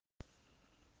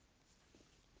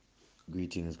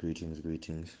Greetings, greetings,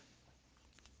 greetings.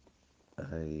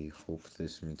 I hope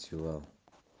this meets you well.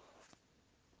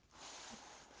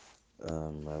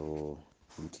 I will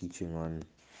be teaching on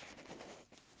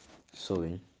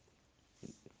sowing,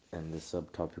 and the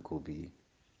subtopic will be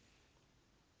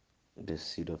the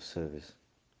seed of service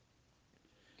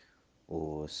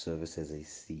or service as a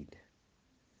seed.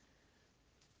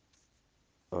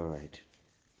 Alright,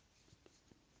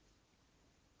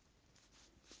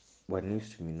 what needs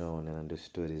to be known and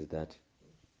understood is that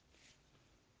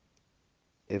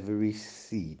every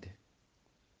seed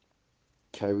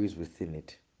carries within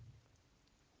it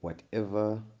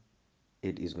whatever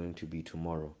it is going to be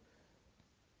tomorrow.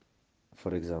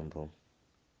 For example,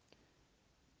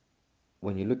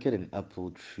 when you look at an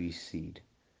apple tree seed,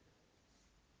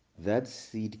 that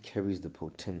seed carries the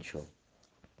potential,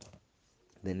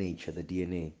 the nature, the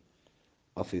DNA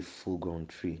of a full grown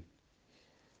tree.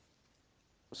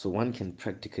 So one can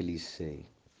practically say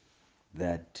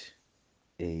that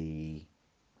a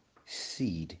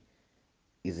seed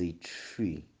is a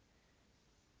tree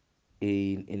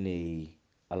in a,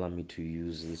 allow me to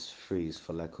use this phrase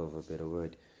for lack of a better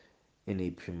word, in a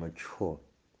premature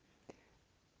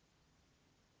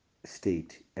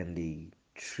state, and a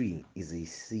tree is a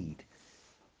seed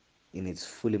in its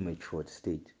fully matured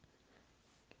state.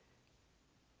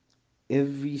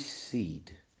 Every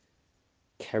seed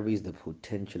carries the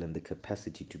potential and the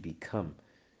capacity to become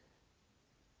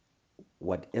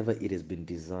whatever it has been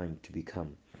designed to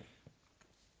become.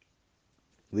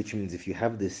 Which means if you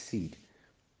have this seed,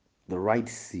 the right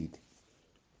seed,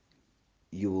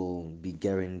 you will be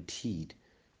guaranteed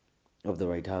of the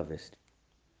right harvest.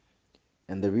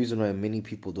 And the reason why many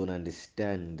people don't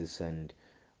understand this and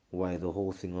why the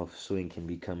whole thing of sowing can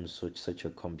become such a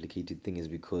complicated thing is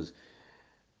because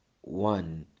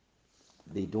one,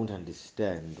 they don't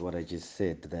understand what I just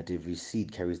said, that every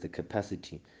seed carries the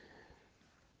capacity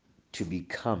to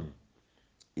become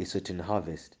a certain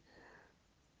harvest.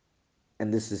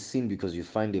 And this is seen because you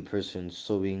find a person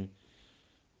sowing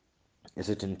a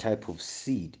certain type of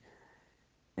seed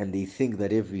and they think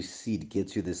that every seed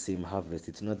gets you the same harvest.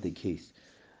 It's not the case.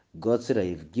 God said, I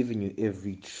have given you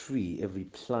every tree, every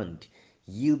plant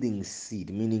yielding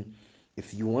seed, meaning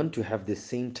if you want to have the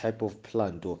same type of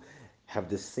plant or have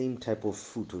the same type of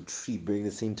fruit or tree bearing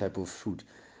the same type of fruit,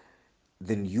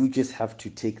 then you just have to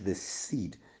take the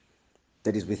seed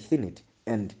that is within it,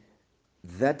 and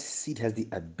that seed has the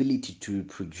ability to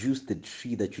produce the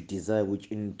tree that you desire, which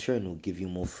in turn will give you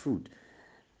more fruit.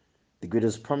 The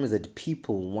greatest problem is that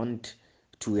people want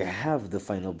to have the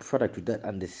final product without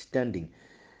understanding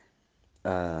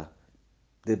the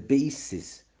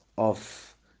basis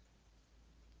of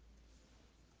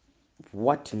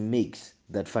what makes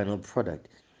that final product.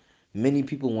 Many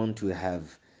people want to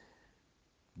have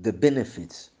the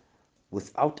benefits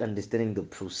without understanding the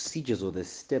procedures or the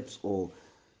steps or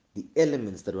the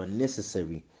elements that are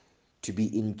necessary to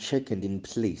be in check and in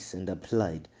place and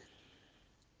applied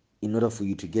in order for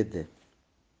you to get there.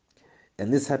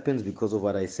 And this happens because of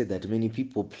what I said, that many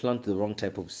people plant the wrong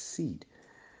type of seed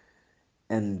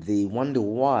and they wonder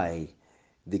why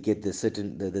they get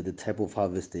the type of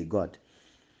harvest they got.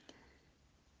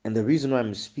 And the reason why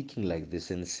I'm speaking like this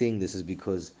and saying this is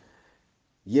because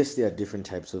yes, there are different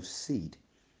types of seed.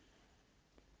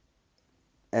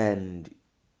 And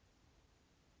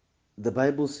the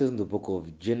Bible says in the book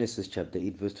of Genesis, chapter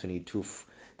 8, verse 22, it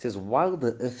says, while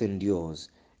the earth endures,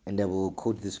 and I will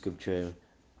quote this scripture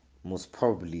most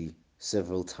probably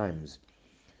several times.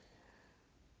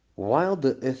 While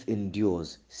the earth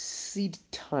endures, seed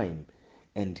time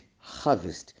and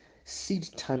harvest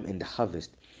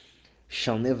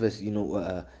shall never,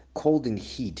 cold and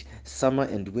heat, summer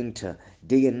and winter,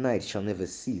 day and night shall never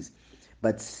cease.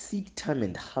 But seed time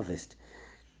and harvest,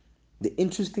 the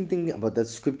interesting thing about that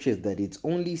scripture is that it's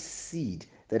only seed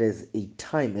that has a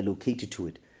time allocated to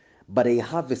it, but a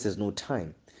harvest has no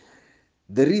time.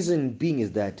 The reason being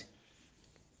is that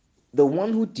the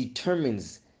one who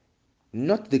determines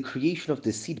not the creation of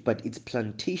the seed, but its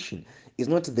plantation, is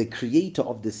not the creator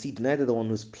of the seed, neither the one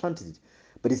who's planted it,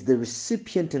 but it's the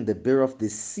recipient and the bearer of the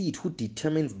seed who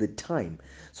determines the time.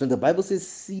 So when the Bible says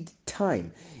seed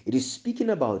time, it is speaking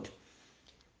about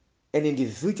an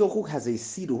individual who has a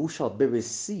seed or who shall bear a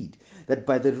seed, that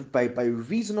by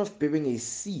reason of bearing a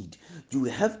seed, you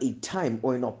have a time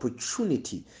or an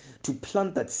opportunity to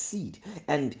plant that seed.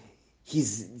 And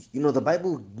the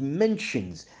Bible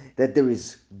mentions that there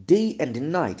is day and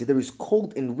night, there is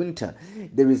cold and winter,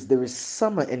 there is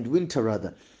summer and winter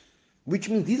rather, which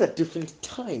means these are different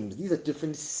times, these are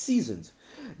different seasons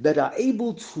that are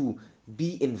able to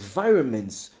be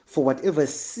environments for whatever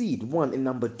seed, one, and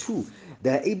number two,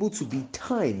 there are able to be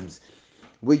times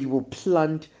where you will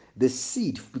plant the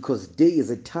seed, because day is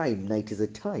a time, night is a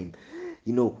time.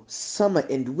 Summer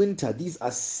and winter, these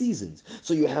are seasons.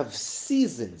 So you have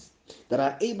seasons that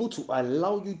are able to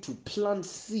allow you to plant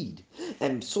seed,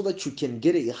 and so that you can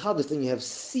get a harvest. And you have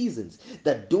seasons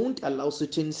that don't allow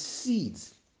certain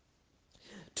seeds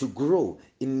to grow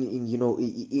in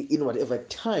whatever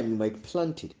time you might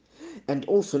plant it. And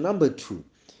also, number two,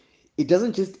 it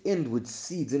doesn't just end with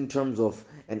seeds in terms of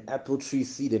an apple tree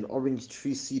seed, an orange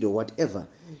tree seed, or whatever.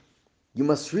 You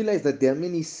must realize that there are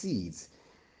many seeds,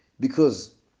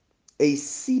 because a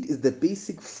seed is the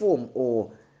basic form,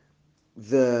 or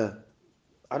the,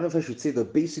 I don't know if I should say the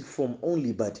basic form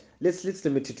only, but let's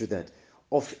limit it to that,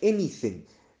 of anything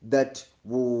that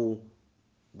will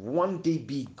one day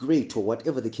be great, or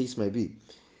whatever the case might be.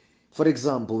 For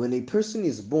example, when a person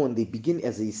is born, they begin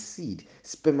as a seed.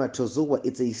 Spermatozoa,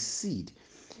 it's a seed.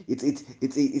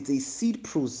 It's a seed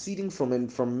proceeding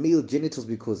from male genitals,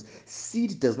 because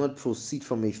seed does not proceed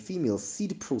from a female.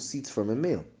 Seed proceeds from a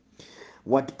male.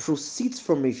 What proceeds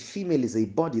from a female is a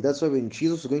body. That's why when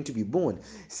Jesus was going to be born,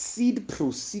 seed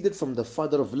proceeded from the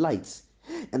Father of lights.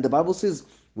 And the Bible says,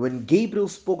 when Gabriel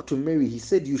spoke to Mary, he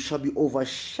said, "You shall be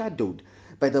overshadowed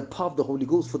by the power of the Holy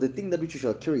Ghost. For the thing that which you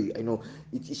shall carry, I know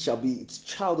it shall be its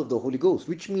child of the Holy Ghost,"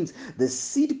 which means the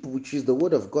seed, which is the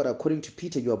word of God. According to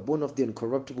Peter, you are born of the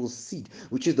incorruptible seed,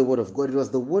 which is the word of God. It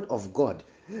was the word of God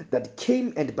that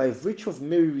came, and by virtue of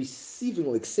Mary receiving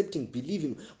or accepting,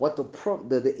 believing what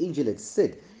the angel had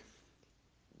said,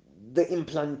 the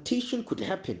implantation could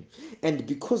happen. And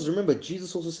because, remember,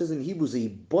 Jesus also says in Hebrews, "A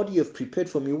body you have prepared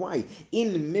for me." Why?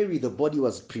 In Mary the body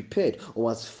was prepared, or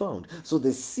was found. So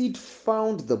the seed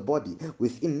found the body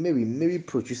within Mary. Mary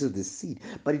produces the seed,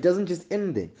 but it doesn't just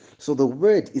end there. So the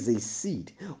word is a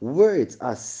seed. Words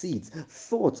are seeds.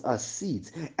 Thoughts are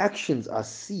seeds. Actions are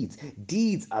seeds.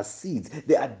 Deeds are seeds.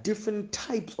 There are different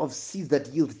types of seeds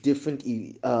that yield different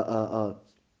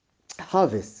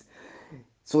harvests.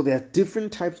 So there are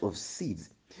different types of seeds.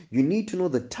 You need to know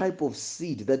the type of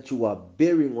seed that you are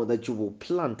bearing, or that you will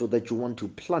plant, or that you want to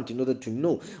plant, in order to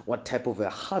know what type of a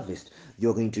harvest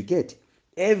you're going to get.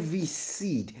 Every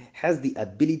seed has the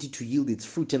ability to yield its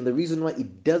fruit, and the reason why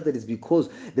it does that is because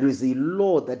there is a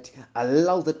law that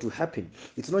allows that to happen.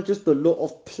 It's not just the law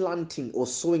of planting or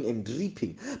sowing and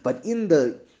reaping, but in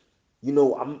the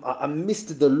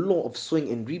amidst the law of sowing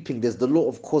and reaping, there's the law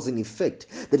of cause and effect.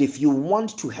 That if you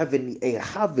want to have a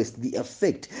harvest, the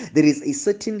effect, there is a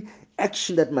certain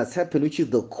action that must happen, which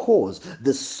is the cause,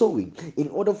 the sowing, in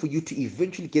order for you to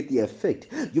eventually get the effect.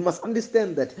 You must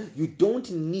understand that you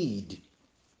don't need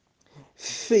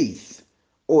faith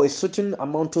or a certain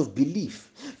amount of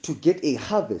belief to get a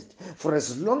harvest. For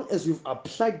as long as you've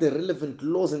applied the relevant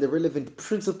laws and the relevant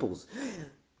principles,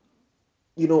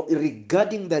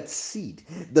 regarding that seed,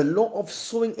 the law of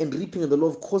sowing and reaping and the law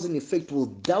of cause and effect will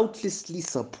doubtlessly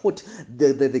support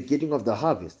the getting of the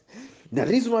harvest. The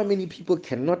reason why many people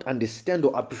cannot understand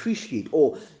or appreciate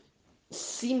or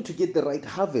seem to get the right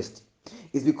harvest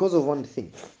is because of one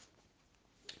thing.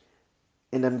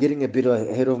 And I'm getting a bit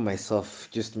ahead of myself,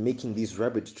 just making these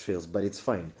rabbit trails, but it's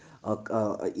fine.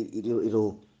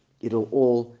 It'll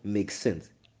all make sense.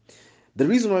 The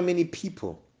reason why many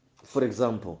people, for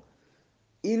example,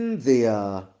 in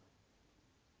their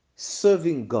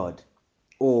serving God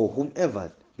or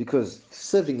whomever, because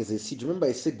serving is a seed. Remember,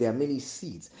 I said there are many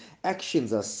seeds.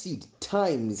 Actions are seed,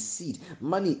 time is seed,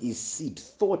 money is seed,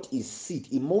 thought is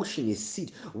seed, emotion is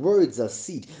seed, words are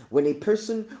seed. When a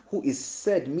person who is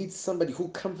sad meets somebody who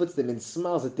comforts them and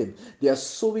smiles at them, they are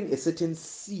sowing a certain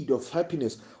seed of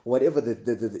happiness, whatever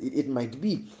it might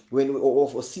be,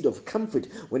 or a seed of comfort.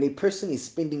 When a person is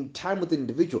spending time with an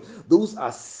individual, those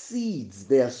are seeds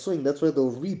they are sowing. That's why they'll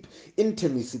reap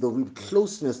intimacy, they'll reap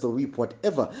closeness, they'll reap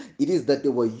whatever it is that they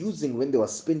were using when they were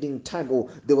spending time, or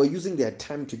they were using their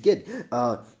time to get.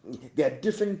 There are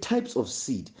different types of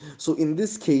seed. So in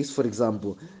this case, for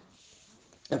example,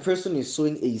 a person is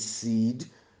sowing a seed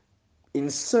in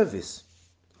service,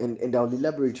 and I'll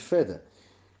elaborate further.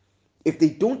 If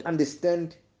they don't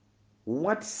understand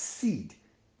what seed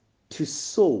to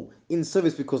sow in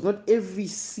service, because not every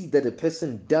seed that a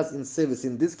person does in service,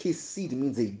 in this case seed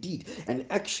means a deed, an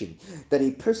action that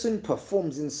a person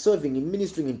performs in serving, in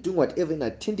ministering, in doing whatever, in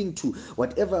attending to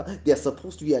whatever they are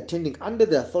supposed to be attending under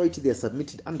the authority they are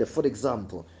submitted under. For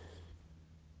example,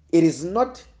 it is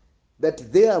not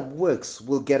that their works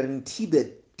will guarantee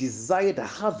the desired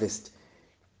harvest,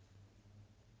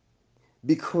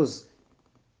 because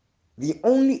the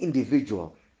only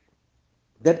individual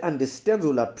that understands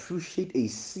will appreciate a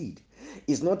seed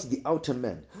is not the outer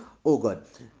man. Oh God,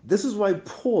 this is why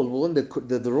Paul will warn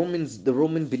the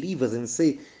Roman believers and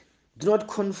say, do not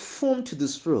conform to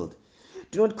this world.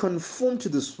 Do not conform to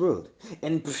this world.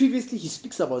 And previously, he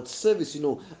speaks about service.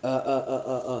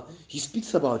 He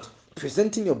speaks about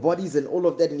presenting your bodies and all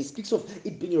of that, and he speaks of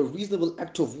it being a reasonable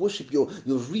act of worship, your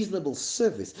reasonable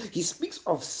service. He speaks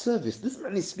of service. This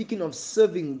man is speaking of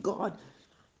serving God,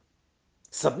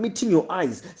 submitting your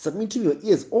eyes, submitting your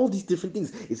ears, all these different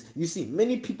things. Is, you see,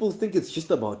 many people think it's just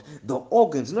about the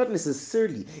organs. Not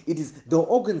necessarily. It is the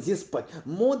organs, yes, but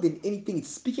more than anything, it's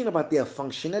speaking about their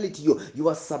functionality. You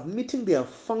are submitting their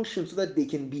function so that they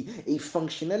can be a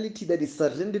functionality that is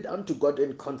surrendered unto God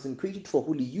and consecrated for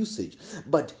holy usage.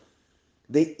 But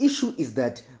the issue is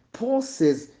that Paul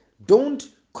says, don't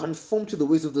conform to the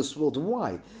ways of this world.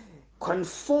 Why?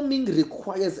 Conforming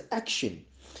requires action,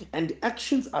 and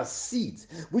actions are seeds,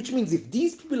 which means if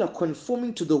these people are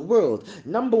conforming to the world,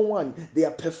 number one, they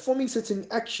are performing certain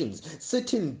actions,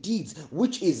 certain deeds,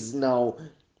 which is now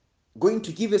going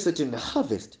to give a certain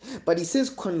harvest. But he says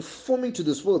conforming to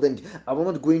this world, and I will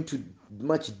not go into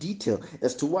much detail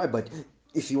as to why, but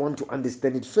if you want to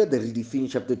understand it further, read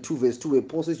Ephesians chapter 2, verse 2, where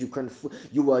Paul says you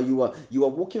are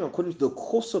walking according to the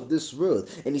course of this world.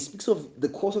 And he speaks of the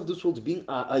course of this world being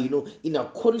in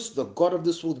accordance to the God of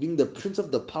this world being the prince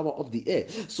of the power of the air.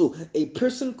 So a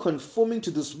person conforming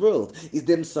to this world is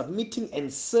then submitting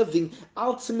and serving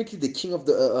ultimately the king of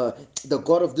the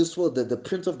God of this world, the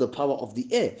prince of the power of the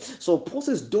air. So Paul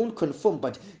says don't conform,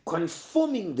 but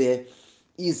conforming there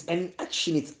is an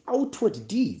action, it's outward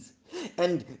deeds.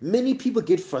 And many people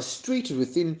get frustrated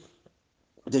within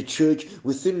the church,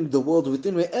 within the world,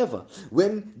 within wherever,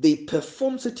 when they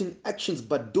perform certain actions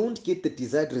but don't get the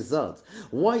desired results.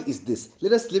 Why is this?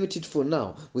 Let us limit it for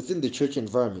now within the church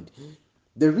environment.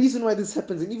 The reason why this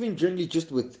happens, and even generally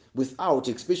just without,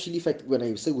 especially if when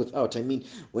I say without, I mean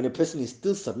when a person is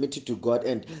still submitted to God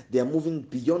and they are moving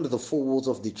beyond the four walls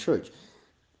of the church.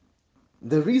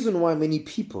 The reason why many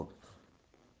people,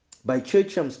 by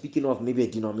church I'm speaking of maybe a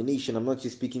denomination, I'm not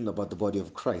just speaking about the body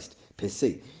of Christ per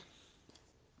se.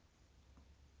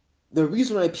 The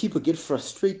reason why people get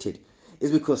frustrated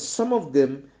is because some of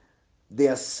them, they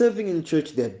are serving in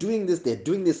church, they're doing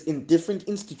this in different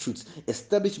institutes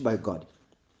established by God.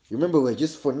 Remember, we're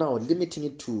just for now limiting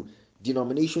it to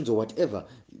denominations or whatever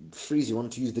phrase you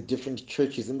want to use, the different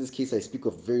churches. In this case, I speak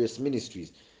of various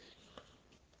ministries.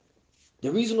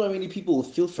 The reason why many people will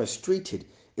feel frustrated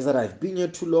is that I've been here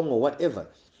too long or whatever.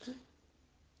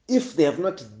 If they have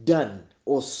not done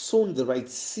or sown the right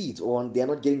seeds, or they are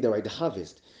not getting the right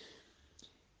harvest,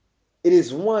 it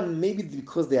is one, maybe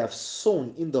because they have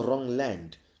sown in the wrong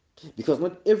land. Because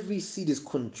not every seed is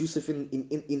conducive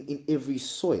in every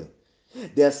soil.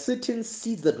 There are certain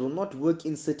seeds that will not work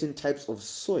in certain types of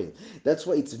soil. That's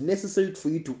why it's necessary for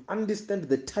you to understand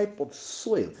the type of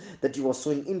soil that you are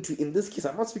sowing into. In this case,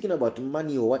 I'm not speaking about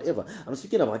money or whatever. I'm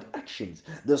speaking about actions.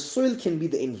 The soil can be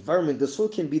the environment. The soil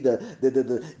can be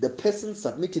the person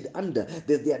submitted under.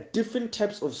 There are different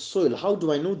types of soil. How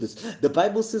do I know this? The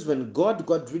Bible says when God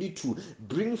got ready to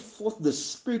bring forth the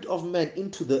spirit of man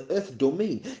into the earth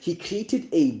domain, he created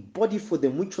a body for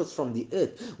them which was from the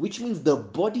earth, which means the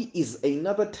body is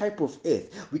another type of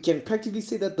earth. We can practically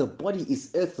say that the body is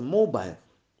earth mobile.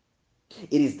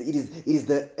 It is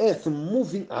the earth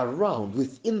moving around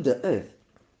within the earth.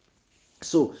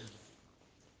 So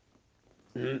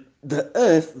the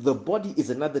earth, the body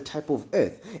is another type of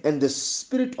earth, and the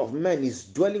spirit of man is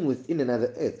dwelling within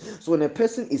another earth. So when a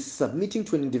person is submitting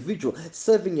to an individual,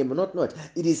 serving him or not,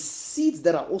 it is seeds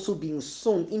that are also being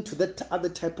sown into that other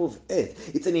type of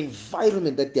earth. It's an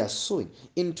environment that they are sowing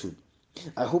into.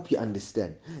 I hope you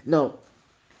understand. Now,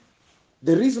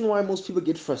 the reason why most people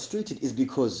get frustrated is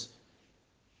because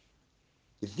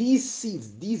these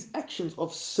seeds, these actions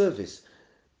of service,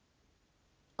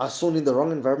 are sown in the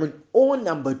wrong environment. Or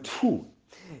number two,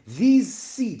 these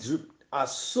seeds are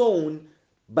sown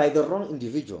by the wrong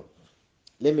individual.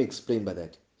 Let me explain by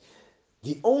that.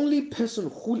 The only person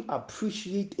who will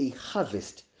appreciate a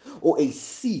harvest or a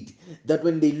seed, that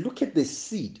when they look at the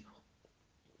seed,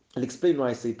 I'll explain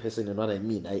why I say person and what I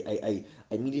mean. I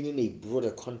mean it in a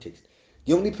broader context.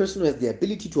 The only person who has the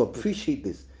ability to appreciate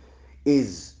this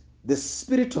is the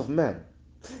spirit of man.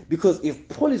 Because if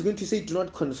Paul is going to say, do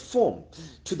not conform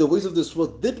to the ways of this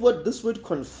world, this word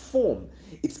conform,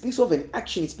 it speaks of an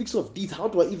action, it speaks of deeds. How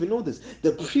do I even know this?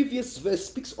 The previous verse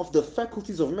speaks of the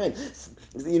faculties of man.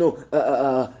 You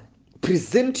know,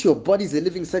 present your body as a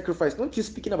living sacrifice. Not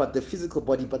just speaking about the physical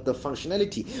body, but the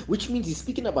functionality, which means he's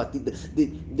speaking about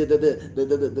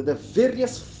the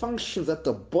various functions that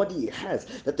the body has,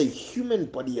 that the human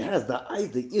body has, the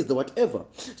eyes, the ears, the whatever.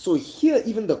 So here,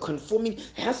 even the conforming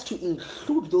has to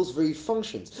include those very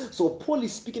functions. So Paul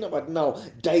is speaking about now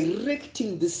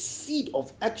directing the seed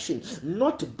of action,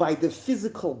 not by the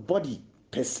physical body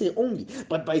per se only,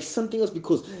 but by something else.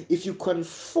 Because if you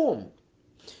conform,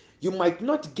 you might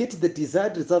not get the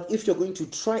desired result if you're going to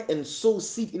try and sow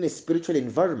seed in a spiritual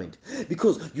environment,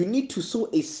 because you need to sow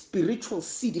a spiritual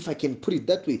seed, if I can put it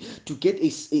that way, to get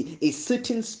a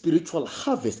certain spiritual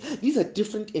harvest. These are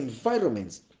different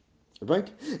environments, right?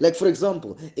 Like, for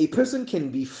example, a person can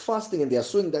be fasting and they are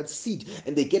sowing that seed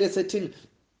and they get a certain,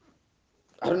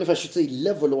 I don't know if I should say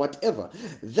level or whatever.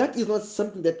 That is not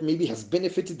something that maybe has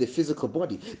benefited the physical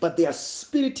body, but their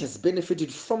spirit has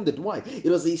benefited from that. Why?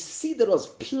 It was a seed that was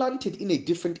planted in a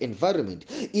different environment.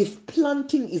 If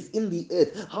planting is in the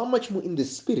earth, how much more in the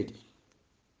spirit?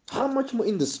 How much more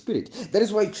in the spirit? That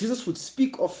is why Jesus would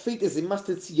speak of faith as a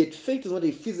mustard seed. Yet faith is not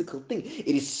a physical thing,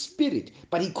 it is spirit,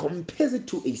 but he compares it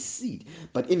to a seed.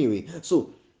 But anyway,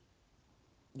 so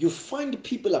you find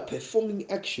people are performing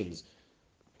actions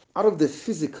out of the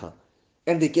physical,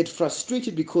 and they get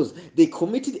frustrated because they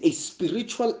committed a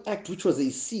spiritual act, which was a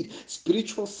seed,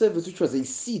 spiritual service, which was a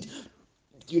seed,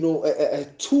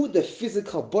 to the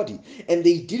physical body, and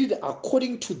they did it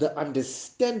according to the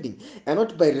understanding and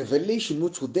not by revelation,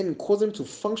 which would then cause them to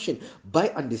function by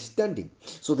understanding.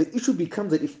 So the issue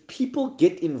becomes that if people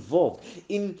get involved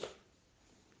in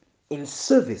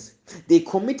service, they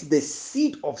commit the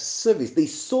seed of service, they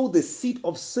sow the seed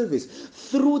of service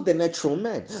through the natural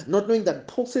man, not knowing that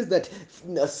Paul says that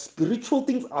spiritual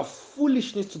things are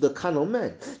foolishness to the carnal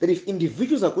man. That if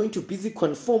individuals are going to busy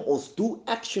conform or do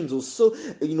actions or so,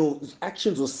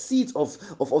 actions or seeds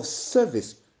of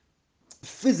service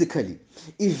physically,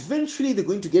 eventually they're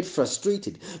going to get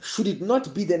frustrated. Should it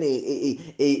not be then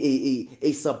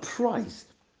a surprise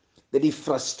that if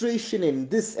frustration and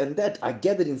this and that are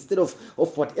gathered instead of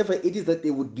whatever it is that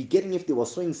they would be getting if they were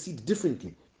sowing seed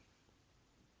differently?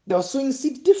 They were sowing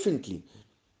seed differently.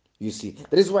 You see,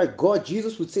 that is why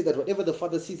Jesus would say that whatever the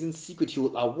Father sees in secret, He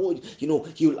will award, He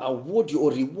will award you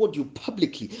or reward you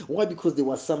publicly. Why? Because there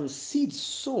was some seed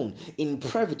sown in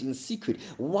private, in secret.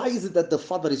 Why is it that the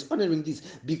Father is honoring this?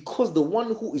 Because the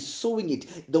one who is sowing it,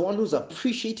 the one who's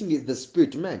appreciating it, is the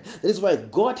spirit man. That is why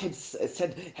God had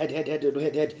said,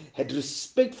 had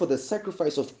respect for the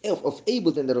sacrifice of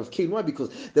Abel than that of Cain. Why?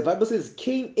 Because the Bible says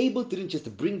Abel didn't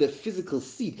just bring the physical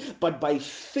seed, but by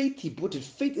faith he brought it.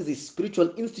 Faith is a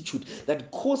spiritual institute that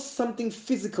caused something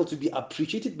physical to be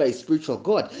appreciated by a spiritual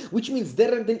God, which means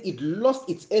there and then it lost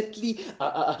its earthly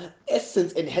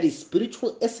essence and had a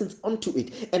spiritual essence onto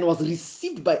it, and was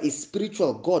received by a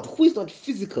spiritual God who is not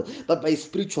physical but by a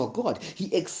spiritual God.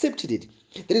 He accepted it.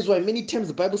 That is why many times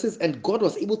the Bible says, and God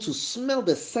was able to smell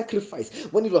the sacrifice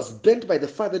when it was burnt by the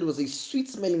fire. It was a sweet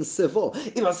smelling savour.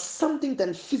 It was something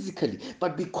done physically,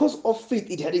 but because of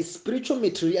faith, it had a spiritual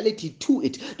materiality to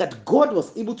it, that God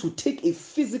was able to take a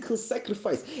physical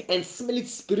sacrifice and smell it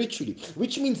spiritually.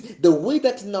 Which means the way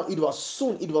that now it was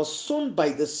sown by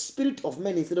the spirit of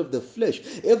man instead of the flesh.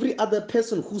 Every other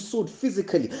person who sowed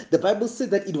physically, the Bible said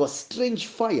that it was strange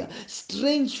fire.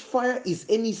 Strange fire is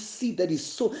any seed that is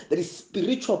sown, that is spiritual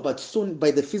but sown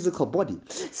by the physical body.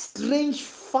 Strange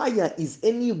fire is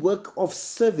any work of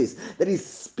service that is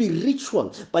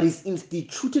spiritual but is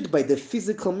instituted by the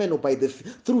physical man or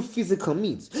through physical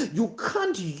means. You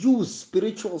can't use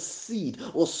spiritual seed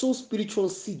or sow spiritual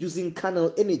seed using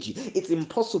carnal energy. It's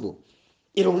impossible.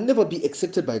 It will never be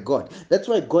accepted by God. That's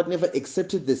why God never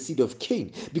accepted the seed of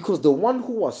Cain, because the one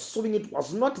who was sowing it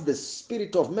was not the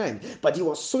spirit of man, but he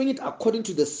was sowing it according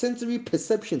to the sensory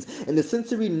perceptions and the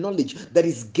sensory knowledge that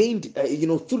is gained,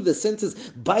 through the senses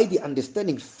by the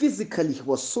understanding. Physically, he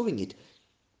was sowing it.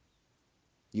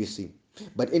 You see.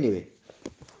 But anyway,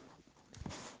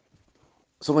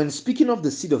 so when speaking of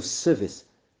the seed of service,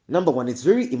 number one, it's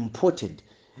very important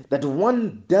that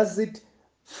one does it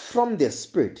from their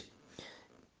spirit.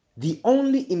 The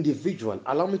only individual,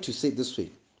 allow me to say it this way,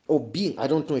 or being, I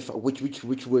don't know if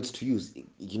which words to use,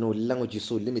 language is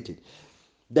so limited,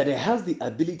 that it has the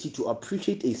ability to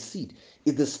appreciate a seed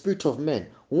is the spirit of man.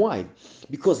 Why?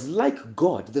 Because like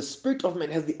God, the spirit of man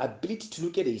has the ability to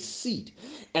look at a seed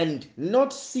and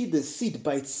not see the seed,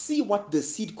 but see what the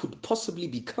seed could possibly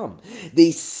become.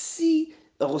 They see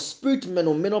or spirit men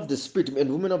or men of the spirit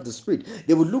and women of the spirit,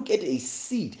 they will look at a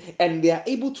seed and they are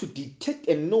able to detect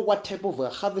and know what type of a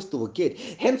harvest they will get.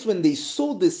 Hence, when they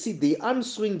sow the seed, they aren't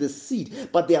sowing the seed,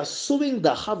 but they are sowing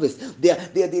the harvest. They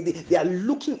are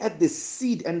looking at the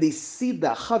seed and they see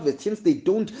the harvest. Hence, they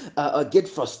don't get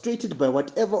frustrated by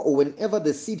whatever or whenever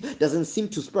the seed doesn't seem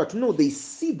to sprout. No, they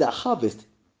see the harvest.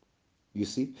 You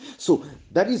see? So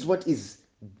that is what is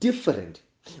different.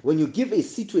 When you give a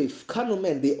seed to a carnal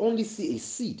man, they only see a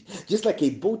seed. Just like a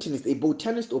botanist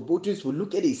or botanist will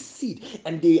look at a seed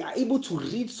and they are able to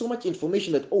read so much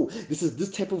information that, oh, this is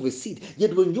this type of a seed.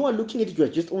 Yet when you are looking at it, you are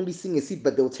just only seeing a seed,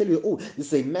 but they'll tell you, oh,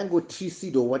 this is a mango tree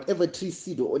seed or whatever tree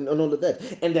seed or and all of that.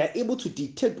 And they're able to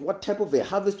detect what type of a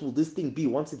harvest will this thing be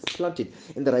once it's planted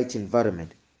in the right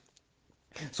environment.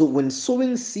 So, when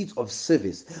sowing seeds of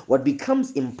service, what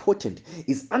becomes important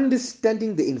is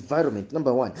understanding the environment,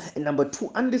 number one, and number two,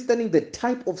 understanding the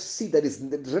type of seed that is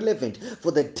relevant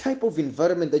for the type of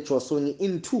environment that you are sowing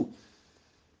into.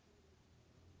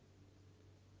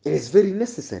 It is very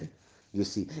necessary, you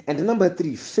see. And number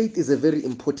three, faith is a very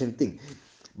important thing.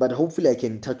 But hopefully, I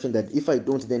can touch on that. If I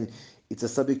don't, then it's a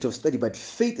subject of study. But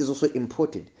faith is also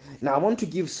important. Now, I want to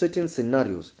give certain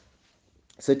scenarios,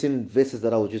 certain verses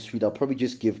that I will just read. I'll probably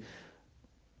just give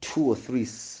two or three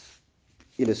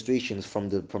illustrations from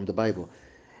the Bible.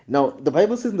 Now, the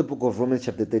Bible says in the book of Romans,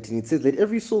 chapter 13, it says, "Let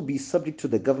every soul be subject to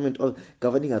the government or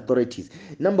governing authorities."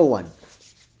 Number one,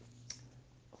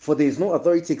 for there is no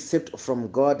authority except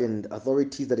from God, and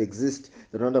authorities that exist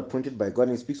that are not appointed by God.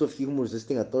 And it speaks of him who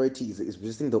resisting authority is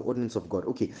resisting the ordinance of God.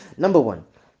 Okay, number one,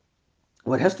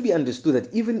 what has to be understood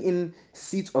that even in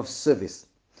seats of service,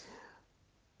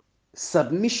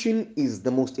 submission is the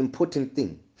most important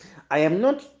thing. I am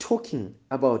not talking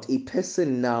about a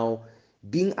person now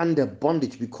being under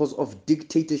bondage because of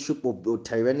dictatorship or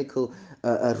tyrannical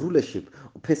rulership,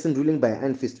 a person ruling by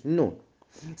an fist. No.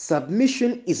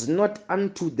 Submission is not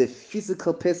unto the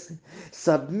physical person.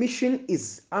 Submission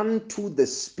is unto the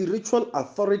spiritual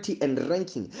authority and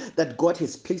ranking that God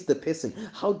has placed the person.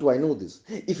 How do I know this?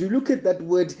 If you look at that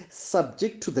word,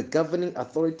 subject to the governing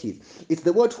authorities, it's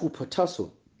the word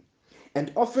hupotasso. And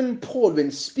often Paul,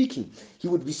 when speaking, he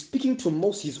would be speaking to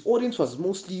his audience was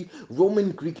mostly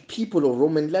Roman Greek people or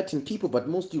Roman Latin people, but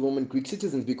mostly Roman Greek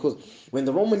citizens, because when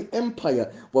the Roman Empire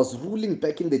was ruling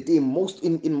back in the day, in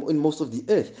most of the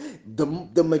earth,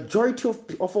 the majority of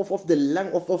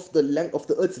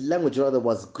the earth's language rather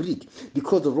was Greek,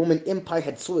 because the Roman Empire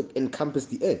had so encompassed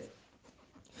the earth.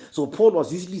 So Paul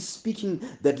was usually speaking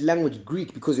that language,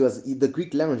 Greek, because he was the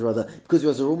Greek language rather, because he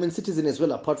was a Roman citizen as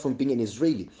well, apart from being an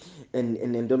Israeli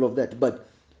and all of that. But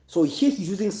so here he's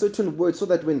using certain words so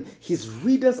that when his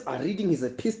readers are reading his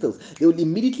epistles, they will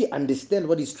immediately understand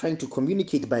what he's trying to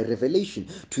communicate by revelation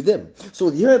to them. So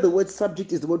here the word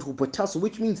subject is the word hupotasso,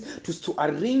 which means to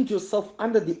arrange yourself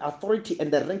under the authority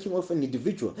and the ranking of an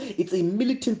individual. It's a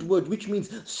militant word, which means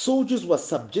soldiers were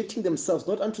subjecting themselves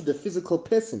not unto the physical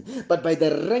person, but by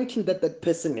the ranking that that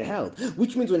person held.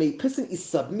 Which means when a person is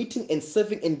submitting and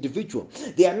serving an individual,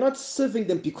 they are not serving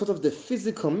them because of the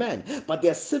physical man, but they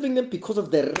are serving them because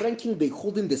of the ranking they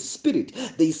hold in the spirit.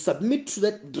 They submit to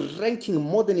that ranking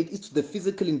more than it is to the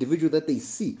physical individual that they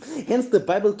see. Hence, the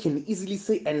Bible can easily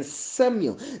say, "And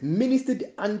Samuel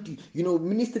ministered unto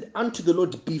the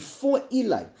Lord before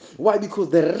Eli." Why? Because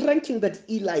the ranking that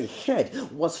Eli had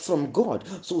was from God.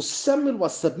 So Samuel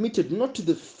was submitted not to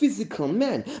the physical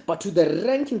man, but to the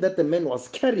ranking that the man was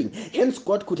carrying. Hence,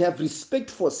 God could have respect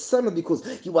for Samuel because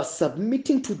he was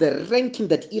submitting to the ranking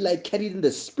that Eli carried in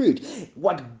the spirit.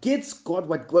 What gets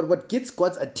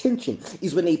God's attention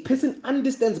is when a person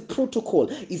understands protocol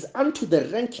is unto the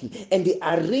ranking, and they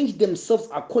arrange themselves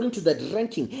according to that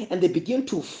ranking, and they begin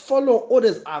to follow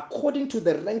orders according to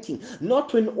the ranking,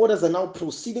 not when orders are now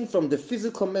proceeding from the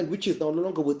physical man, which is no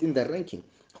longer within the ranking.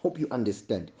 Hope you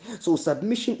understand. So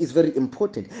submission is very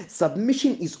important.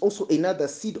 Submission is also another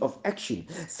seed of action.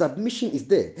 Submission is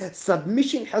there.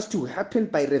 Submission has to happen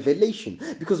by revelation,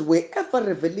 because wherever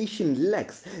revelation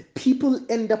lacks, people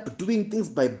end up doing things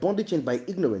by bondage and by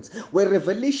ignorance. Where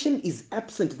revelation is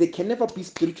absent, there can never be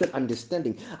spiritual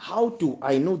understanding. How do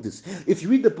I know this? If you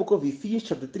read the book of Ephesians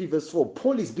chapter 3 verse 4,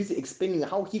 Paul is busy explaining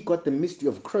how he got the mystery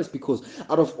of Christ, because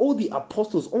out of all the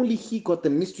apostles, only he got the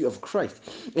mystery of Christ.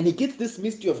 And he gets this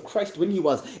mystery of Christ when he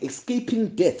was escaping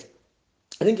death.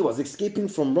 I think he was escaping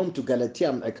from Rome to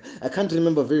Galatia. I can't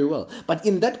remember very well. But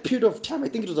in that period of time, I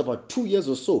think it was about 2 years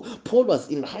or so, Paul was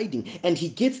in hiding and he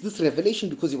gets this revelation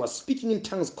because he was speaking in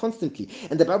tongues constantly.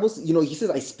 And the Bible, he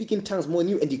says, I speak in tongues more than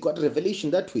you. And he got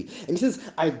revelation that way. And he says,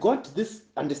 I got this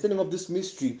understanding of this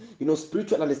mystery,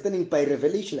 spiritual understanding by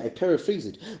revelation. I paraphrase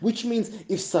it, which means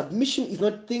if submission is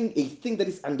not a thing that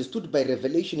is understood by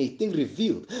revelation, a thing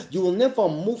revealed, you will never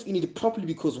move in it properly,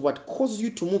 because what causes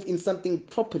you to move in something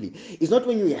properly is not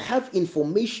when you have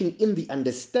information in the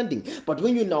understanding, but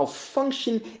when you now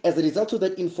function as a result of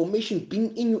that information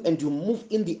being in you and you move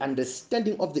in the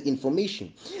understanding of the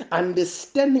information.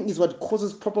 Understanding is what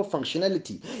causes proper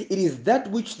functionality. It is that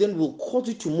which then will cause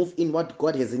you to move in what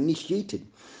God has initiated.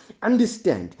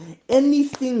 Understand,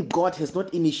 anything God has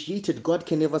not initiated, God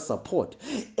can never support.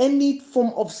 Any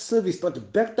form of service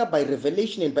not backed up by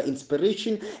revelation and by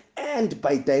inspiration and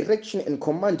by direction and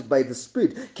command by the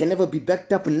Spirit can never be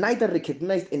backed up, neither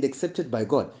recognized and accepted by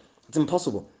God. It's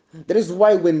impossible. That is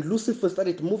why when Lucifer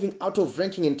started moving out of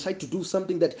ranking and tried to do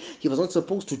something that he was not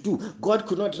supposed to do, God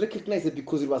could not recognize it,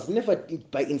 because it was never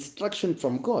by instruction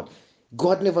from God.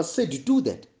 God never said, do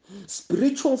that.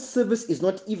 Spiritual service is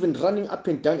not even running up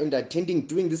and down and attending,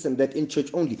 doing this and that in church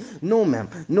only. No, ma'am.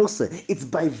 No, sir. It's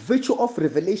by virtue of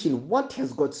revelation. What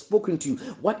has God spoken to you?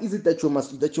 What is it that you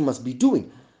must be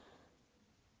doing?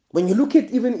 When you look at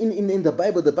even in the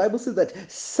Bible says that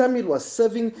Samuel was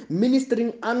serving,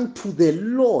 ministering unto the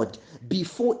Lord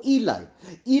before Eli.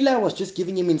 Eli was just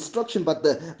giving him instruction, but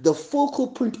the focal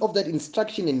point of that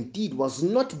instruction indeed was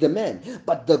not the man,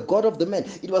 but the God of the man.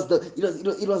 It was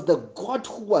the God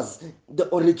who was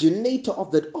the originator of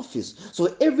that office.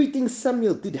 So everything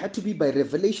Samuel did had to be by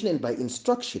revelation and by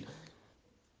instruction.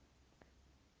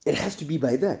 It has to be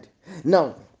by that.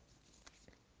 Now,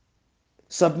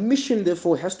 submission,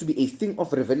 therefore, has to be a thing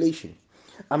of revelation.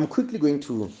 I'm quickly going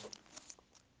to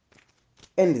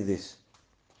end this.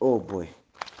 Oh boy.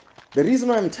 The reason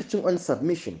why I'm touching on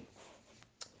submission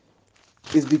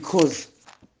is because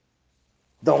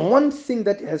the one thing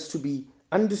that has to be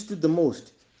understood the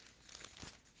most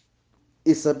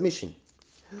is submission.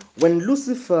 When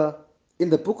Lucifer, in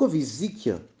the book of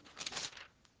Ezekiel,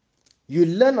 you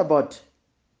learn about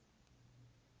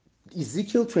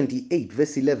Ezekiel 28,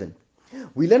 verse 11.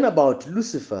 We learn about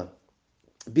Lucifer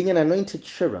being an anointed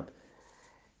cherub.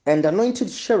 And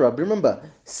anointed cherub, remember,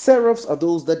 seraphs are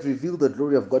those that reveal the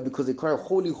glory of God because they cry,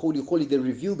 holy, holy, holy. They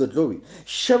reveal the glory.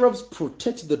 Cherubs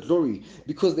protect the glory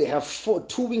because they have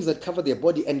two wings that cover their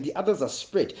body, and the others are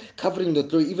spread, covering the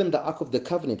glory, even the Ark of the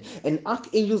Covenant. And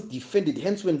archangels defended.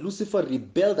 Hence, when Lucifer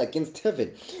rebelled against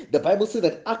heaven, the Bible says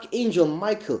that Archangel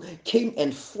Michael came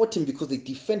and fought him because they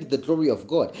defended the glory of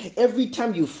God. Every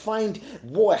time you find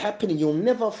war happening, you'll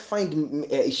never find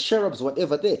cherubs,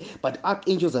 whatever, there, but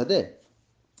archangels are there.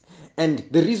 And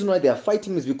the reason why they are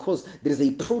fighting is because there is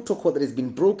a protocol that has been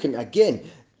broken again.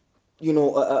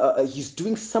 He's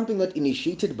doing something not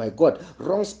initiated by God,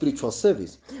 wrong spiritual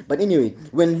service. But anyway,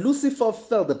 when Lucifer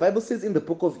fell, the Bible says in the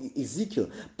book of Ezekiel,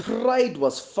 pride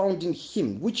was found in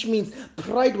him, which means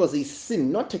pride was a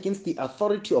sin, not against the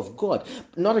authority of God,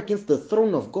 not against the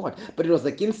throne of God, but it was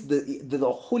against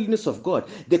the holiness of God.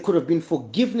 There could have been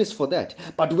forgiveness for that.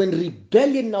 But when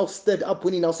rebellion now stirred up,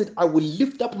 when he now said, I will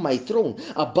lift up my throne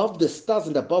above the stars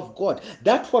and above God,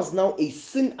 that was now a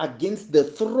sin against the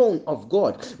throne of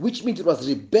God, which means it was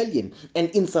rebellion and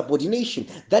insubordination.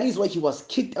 That is why he was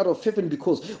kicked out of heaven,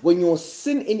 because when you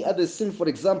sin any other sin, for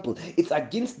example, it's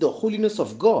against the holiness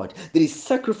of God. There is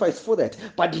sacrifice for that.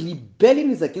 But rebellion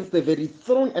is against the very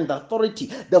throne and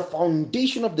authority, the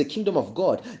foundation of the kingdom of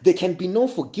God. There can be no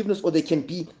forgiveness, or there can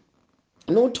be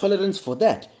no tolerance for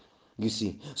that. You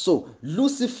see, so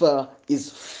Lucifer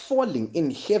is falling in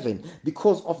heaven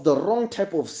because of the wrong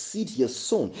type of seed he has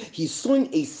sown. He's sowing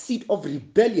a seed of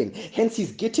rebellion, hence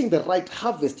he's getting the right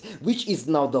harvest, which is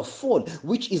now the fall,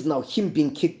 which is now him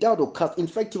being kicked out or cast. In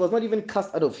fact, he was not even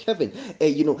cast out of heaven.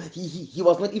 He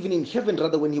was not even in heaven.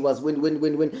 Rather, when he was when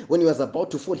he was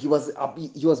about to fall, he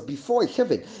was before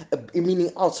heaven, meaning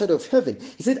outside of heaven.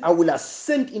 He said, "I will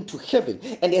ascend into heaven,"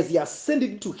 and as he ascended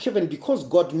into heaven, because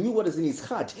God knew what is in his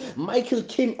heart, Michael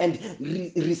came and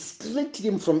restricted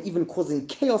him from even causing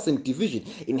chaos and division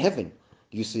in heaven.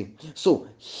 You see, so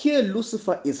here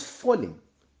Lucifer is falling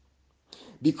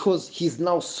because he's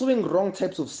now sowing wrong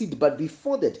types of seed. But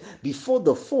before that, before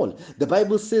the fall, the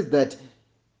Bible says that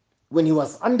When he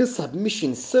was under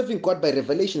submission, serving God by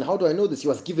revelation. How do I know this? He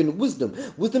was given wisdom.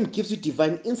 Wisdom gives you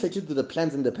divine insight into the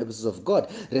plans and the purposes of God.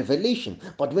 Revelation.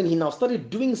 But when he now started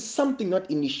doing something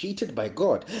not initiated by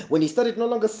God, when he started no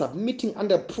longer submitting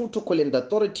under protocol and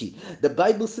authority, the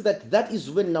Bible says that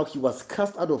is when now he was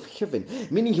cast out of heaven,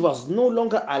 meaning he was no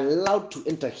longer allowed to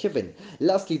enter heaven.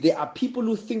 Lastly, there are people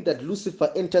who think that Lucifer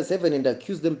enters heaven and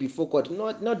accuse them before God.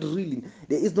 Not really.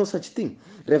 There is no such thing.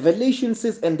 Revelation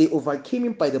says, and they overcame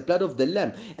him by the blood of the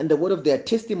Lamb and the word of their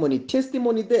testimony.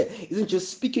 Testimony there isn't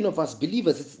just speaking of us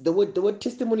believers. It's the word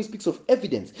testimony speaks of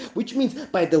evidence, which means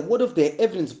by the word of their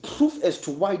evidence, proof as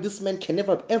to why this man can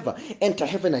never ever enter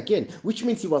heaven again, which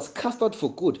means he was cast out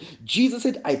for good. Jesus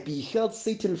said, I beheld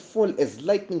Satan fall as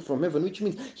lightning from heaven, which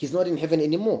means he's not in heaven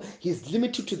anymore. He's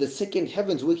limited to the second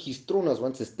heavens where his throne was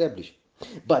once established.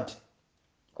 But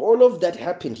all of that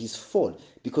happened, his fall,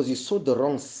 because he sowed the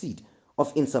wrong seed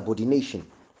of insubordination.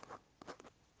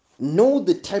 Know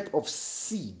the type of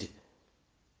seed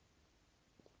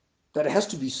that has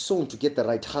to be sown to get the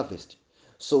right harvest.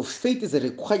 So faith is a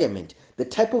requirement. The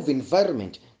type of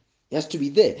environment has to be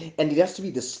there, and it has to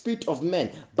be the spirit of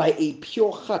man by a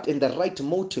pure heart and the right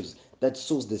motives that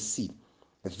sows the seed.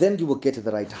 Then you will get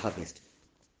the right harvest.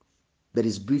 That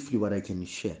is briefly what I can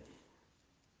share.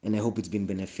 And I hope it's been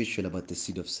beneficial about the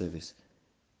seed of service.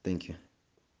 Thank you.